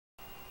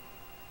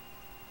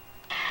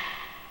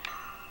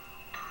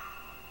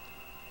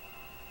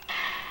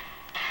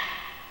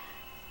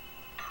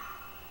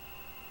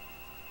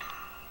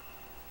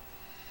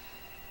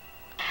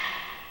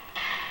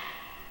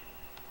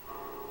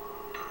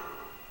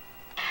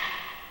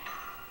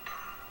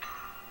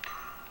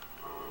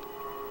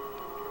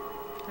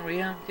Are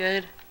we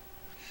good?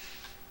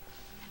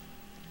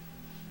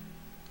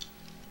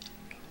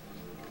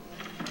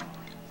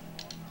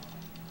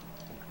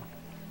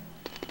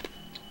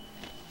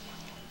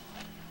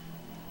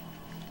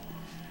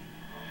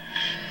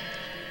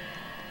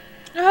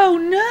 Oh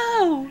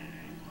no!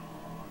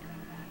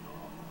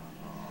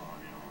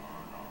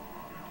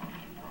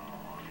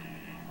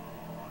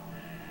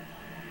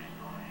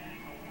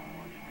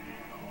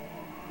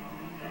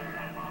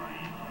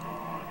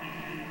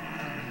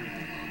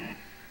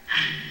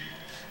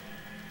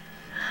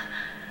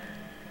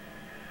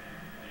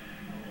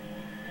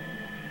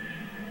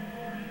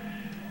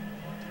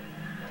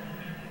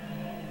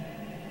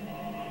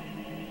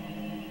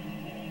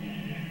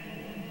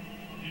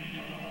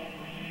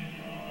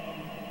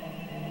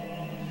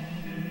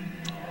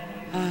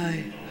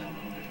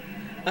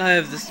 I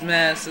have this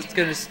mask that's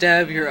gonna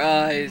stab your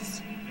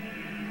eyes.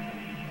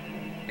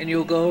 And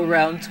you'll go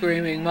around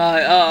screaming,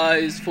 "My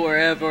eyes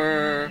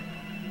forever."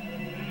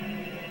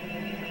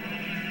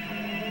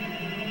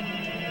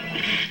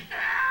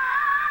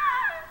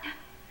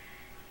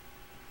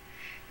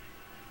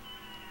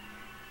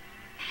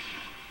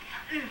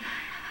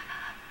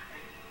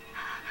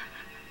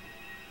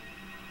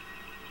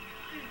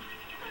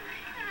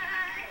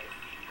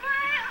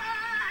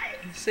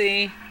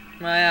 See?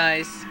 My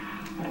eyes.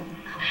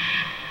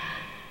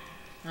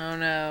 Oh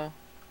no.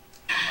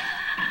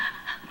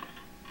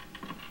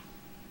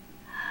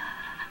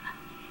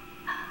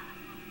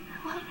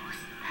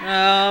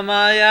 Oh,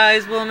 my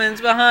eyes, woman's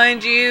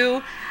behind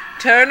you.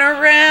 Turn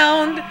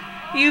around.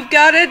 You've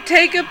got to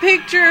take a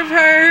picture of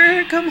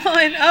her. Come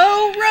on.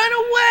 Oh, run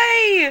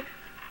away.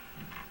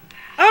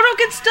 Oh, don't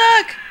get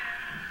stuck.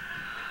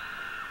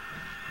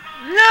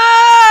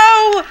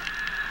 No!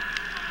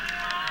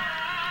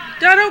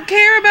 I don't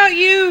care about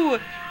you.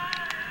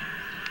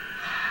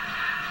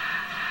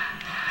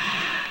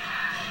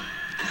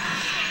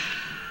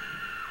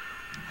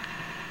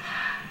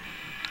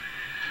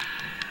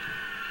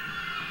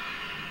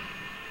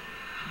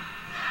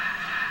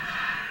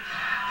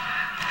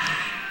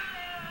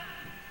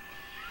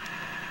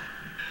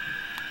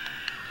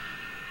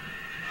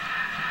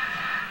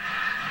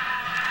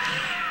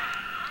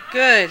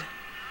 Good.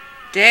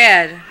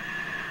 Dad.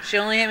 She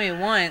only hit me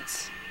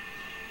once.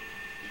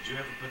 Did you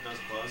ever put those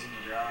clothes in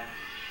the dryer?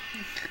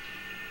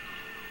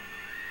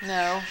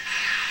 No,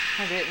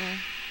 I didn't.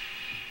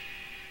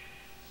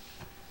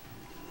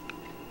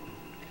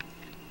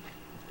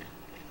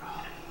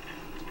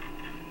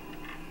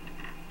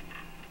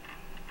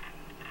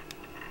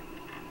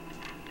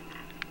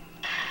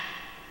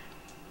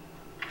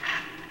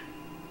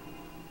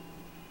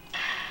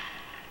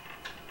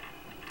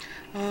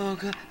 Oh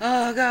god,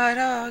 oh god,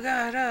 oh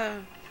god,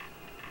 oh.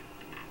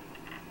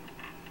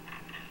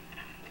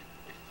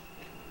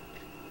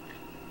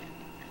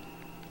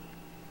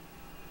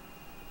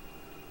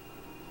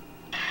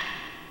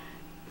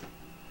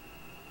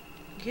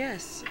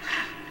 Yes.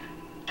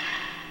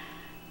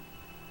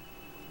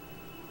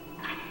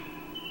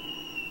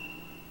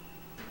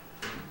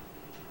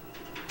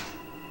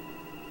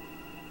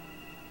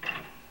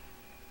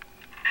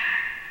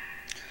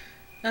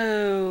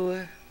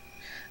 Oh.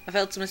 I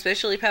felt some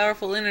especially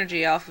powerful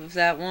energy off of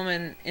that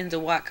woman in the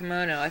white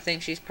kimono. I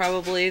think she's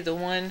probably the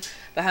one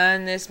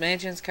behind this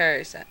mansion's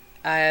curse.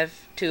 I have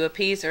to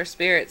appease her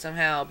spirit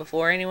somehow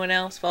before anyone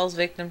else falls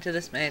victim to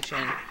this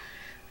mansion.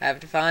 I have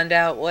to find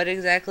out what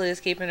exactly is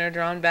keeping her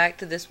drawn back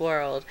to this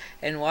world.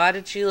 And why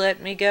did she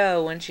let me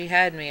go when she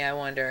had me, I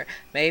wonder?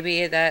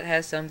 Maybe that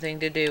has something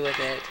to do with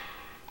it.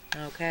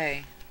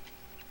 Okay.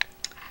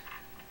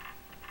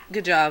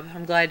 Good job.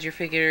 I'm glad you're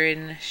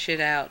figuring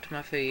shit out,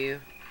 Mafuyu.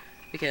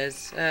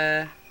 Because,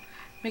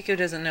 Miko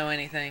doesn't know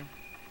anything.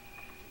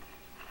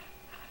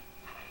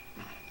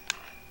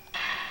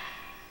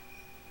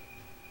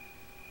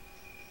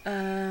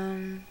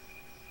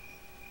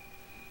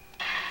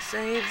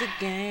 Save the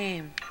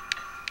game.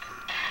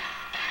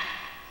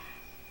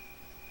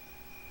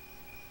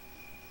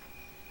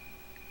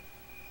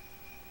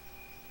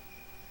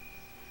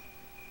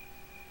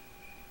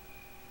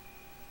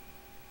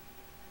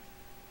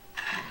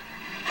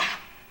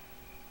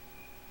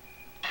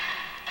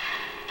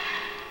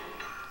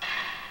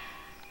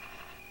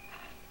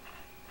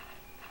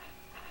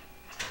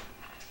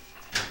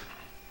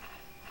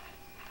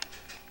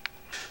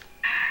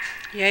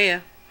 Yeah,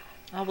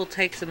 I will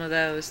take some of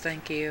those,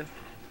 thank you.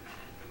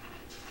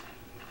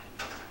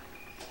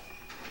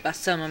 By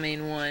some, I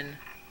mean one.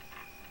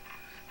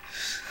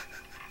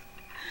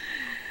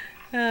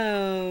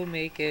 Oh,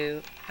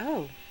 Miku.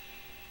 Oh.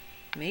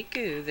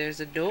 Miku, there's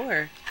a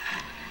door.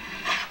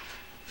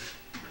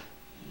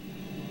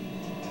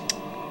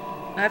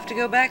 I have to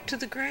go back to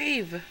the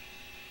grave.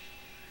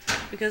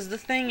 Because the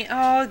thing...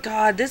 Oh,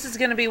 God, this is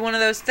going to be one of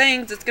those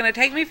things that's going to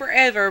take me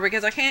forever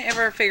because I can't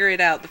ever figure it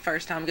out the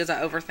first time because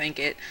I overthink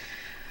it.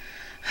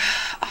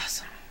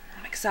 Awesome.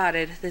 I'm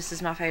excited. This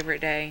is my favorite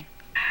day.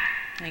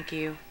 Thank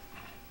you.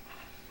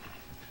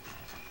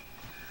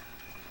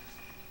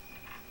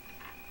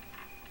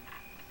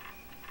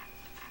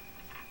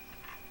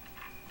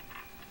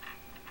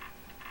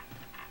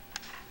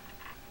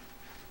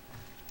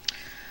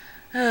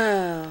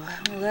 Oh,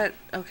 well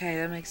okay,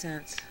 that makes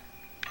sense.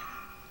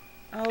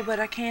 Oh, but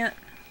I can't.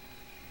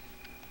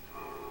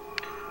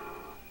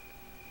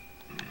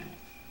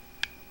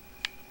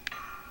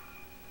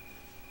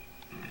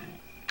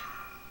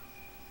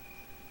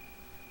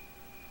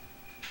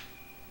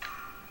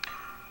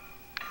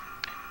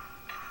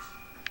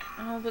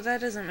 Oh, but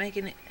that doesn't make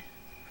any...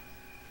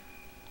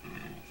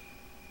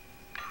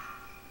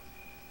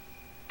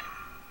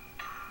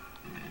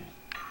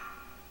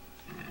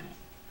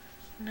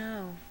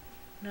 No.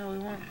 No, we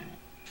won't.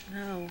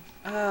 No.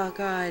 Oh,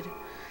 God.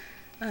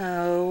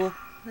 Oh,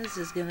 this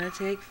is gonna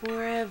take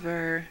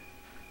forever.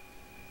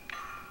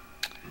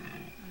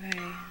 Okay.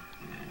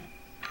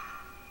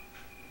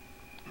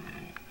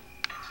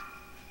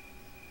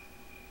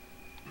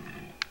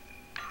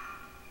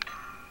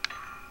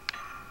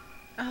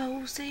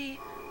 Oh, see?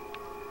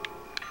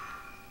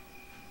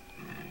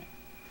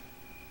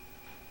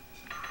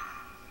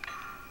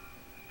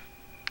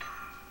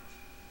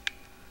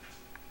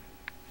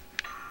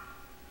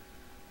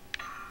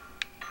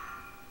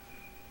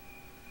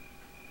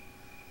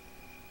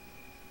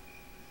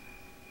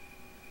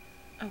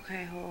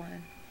 Okay, hold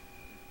on.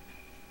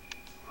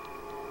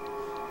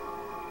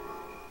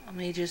 Let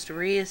me just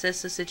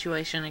reassess the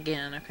situation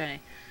again, okay.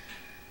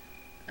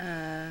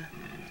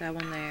 That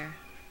one there.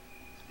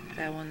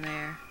 That one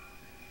there.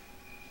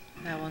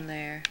 That one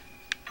there.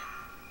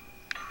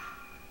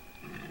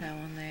 That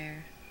one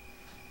there.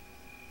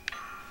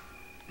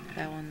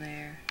 That one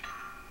there.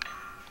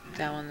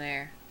 That one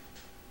there.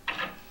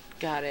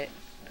 Got it.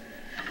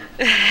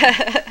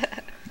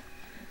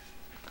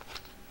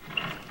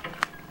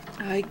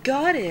 I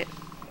got it.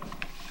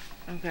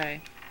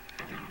 Okay.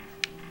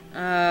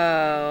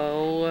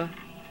 Oh.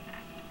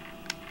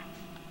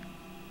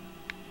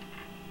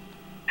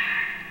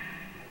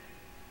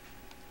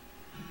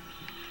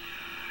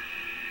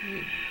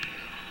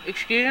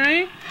 Excuse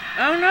me?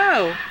 Oh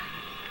no.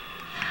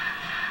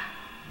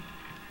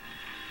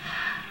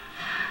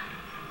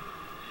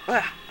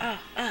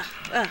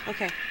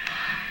 Okay.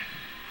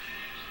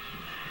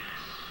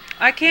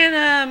 I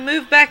can't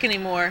move back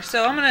anymore,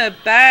 so I'm gonna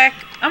back.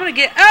 I'm gonna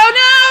get.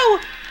 Oh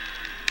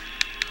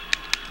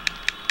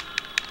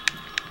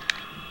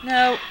no!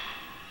 No.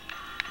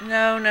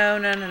 No, no,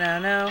 no, no, no,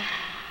 no.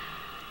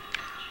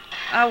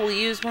 I will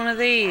use one of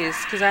these,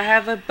 because I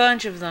have a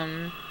bunch of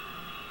them.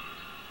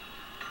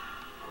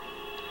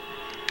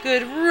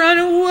 Good, run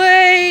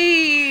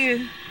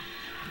away!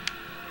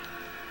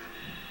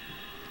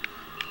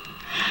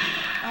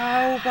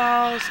 Oh,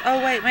 balls.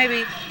 Oh, wait,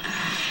 maybe.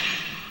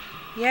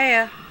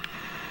 Yeah.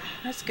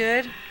 That's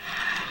good.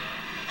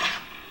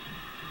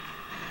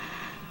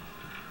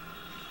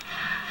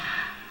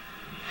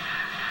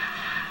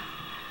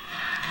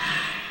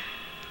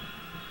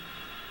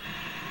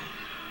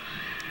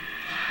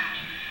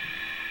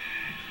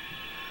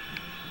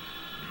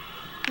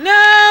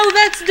 No,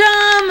 that's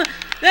dumb!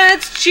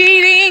 That's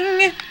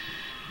cheating!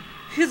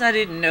 Because I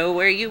didn't know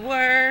where you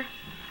were.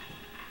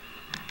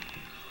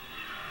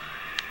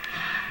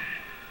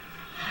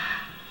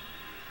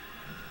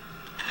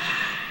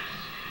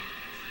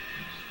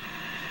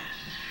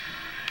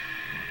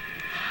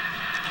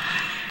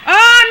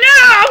 Oh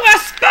no! I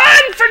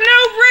spun for no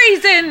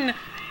reason!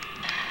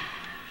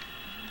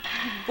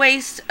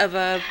 Waste of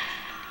a...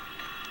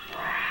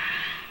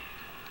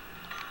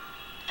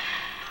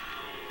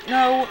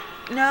 No.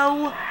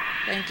 No.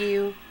 Thank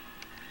you.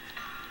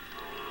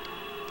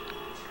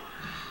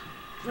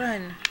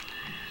 Run.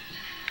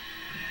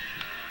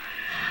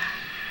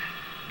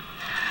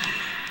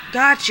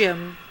 Gotcha.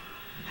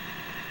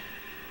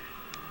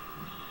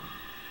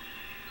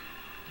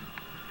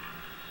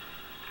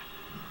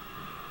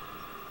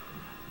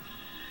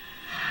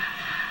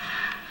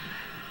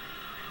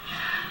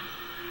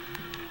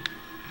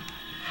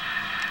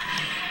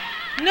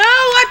 No,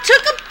 I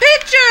took a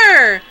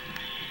picture!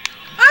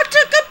 I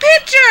took a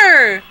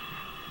picture!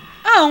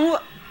 Oh.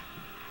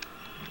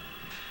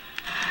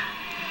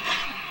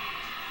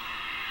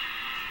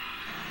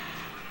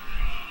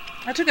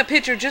 I took a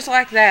picture just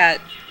like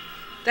that.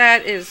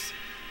 That is...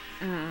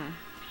 I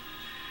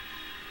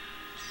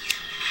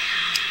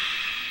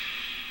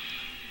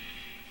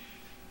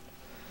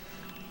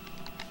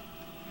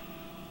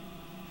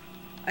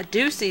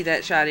do see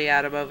that shoddy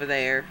item over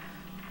there.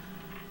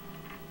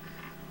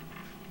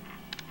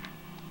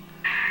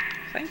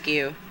 Thank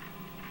you.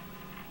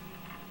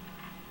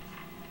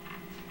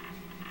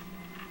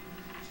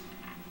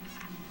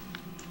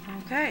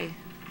 Okay.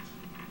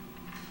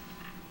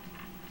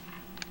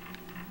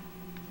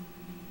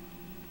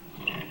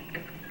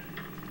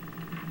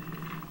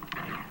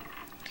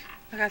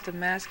 I got the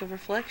Mask of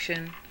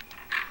Reflection.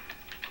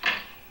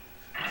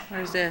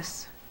 Where's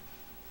this?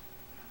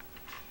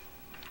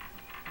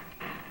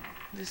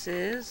 This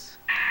is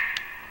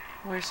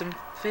where some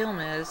film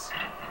is.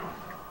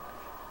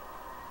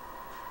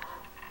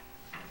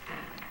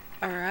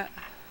 Alright.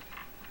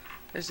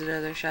 There's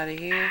another shoddy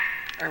here.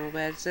 Herbal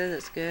medicine,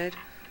 that's good.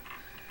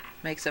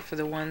 Makes up for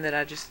the one that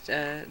I just,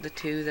 the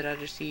two that I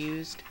just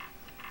used.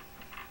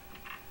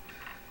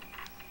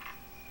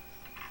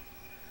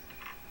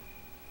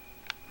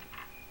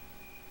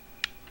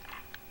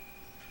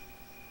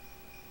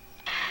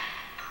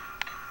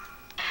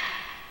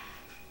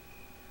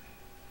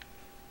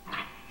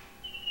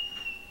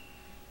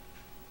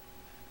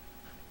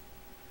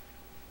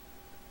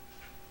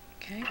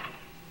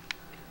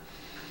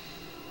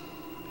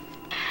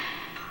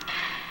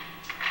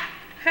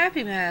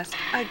 happy mask.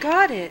 I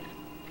got it.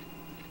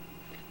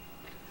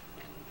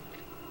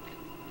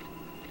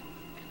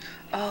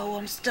 Oh,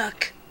 I'm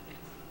stuck.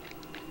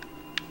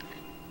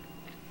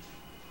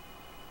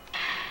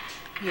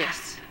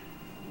 Yes.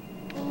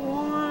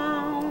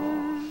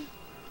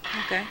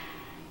 Okay.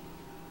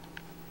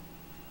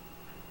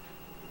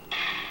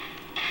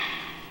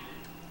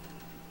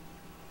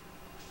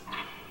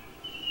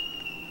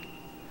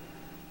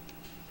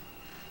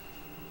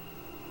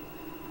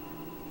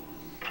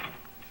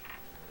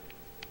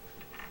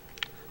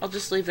 I'll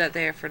just leave that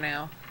there for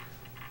now.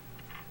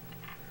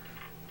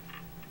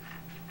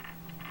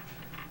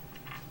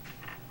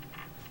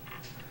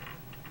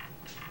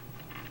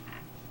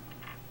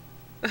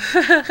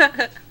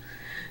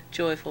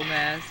 Joyful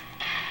mask.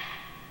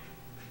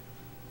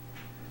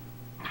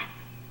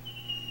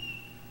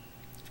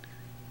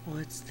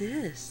 What's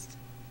this?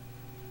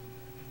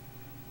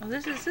 Oh,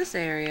 this is this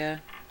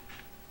area.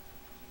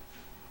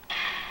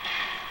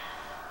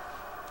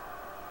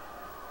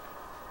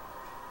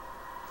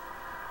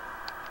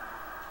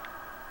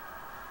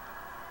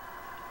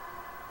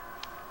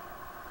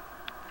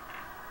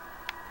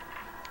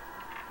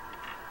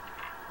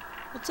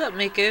 What's up,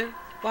 Miku?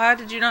 Why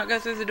did you not go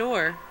through the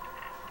door?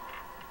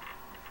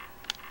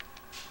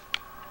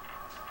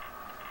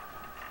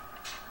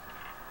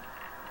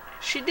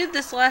 She did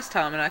this last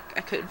time and I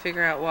couldn't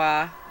figure out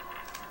why.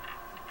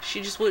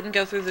 She just wouldn't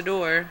go through the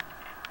door.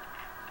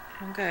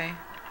 Okay.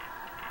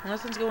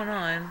 Nothing's going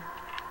on.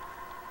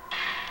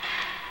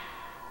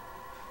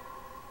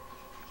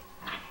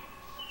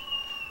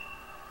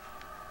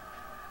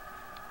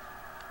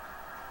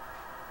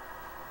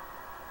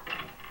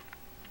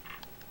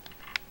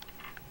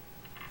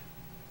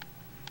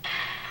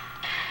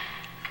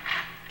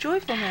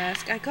 Joyful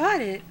mask, I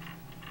got it.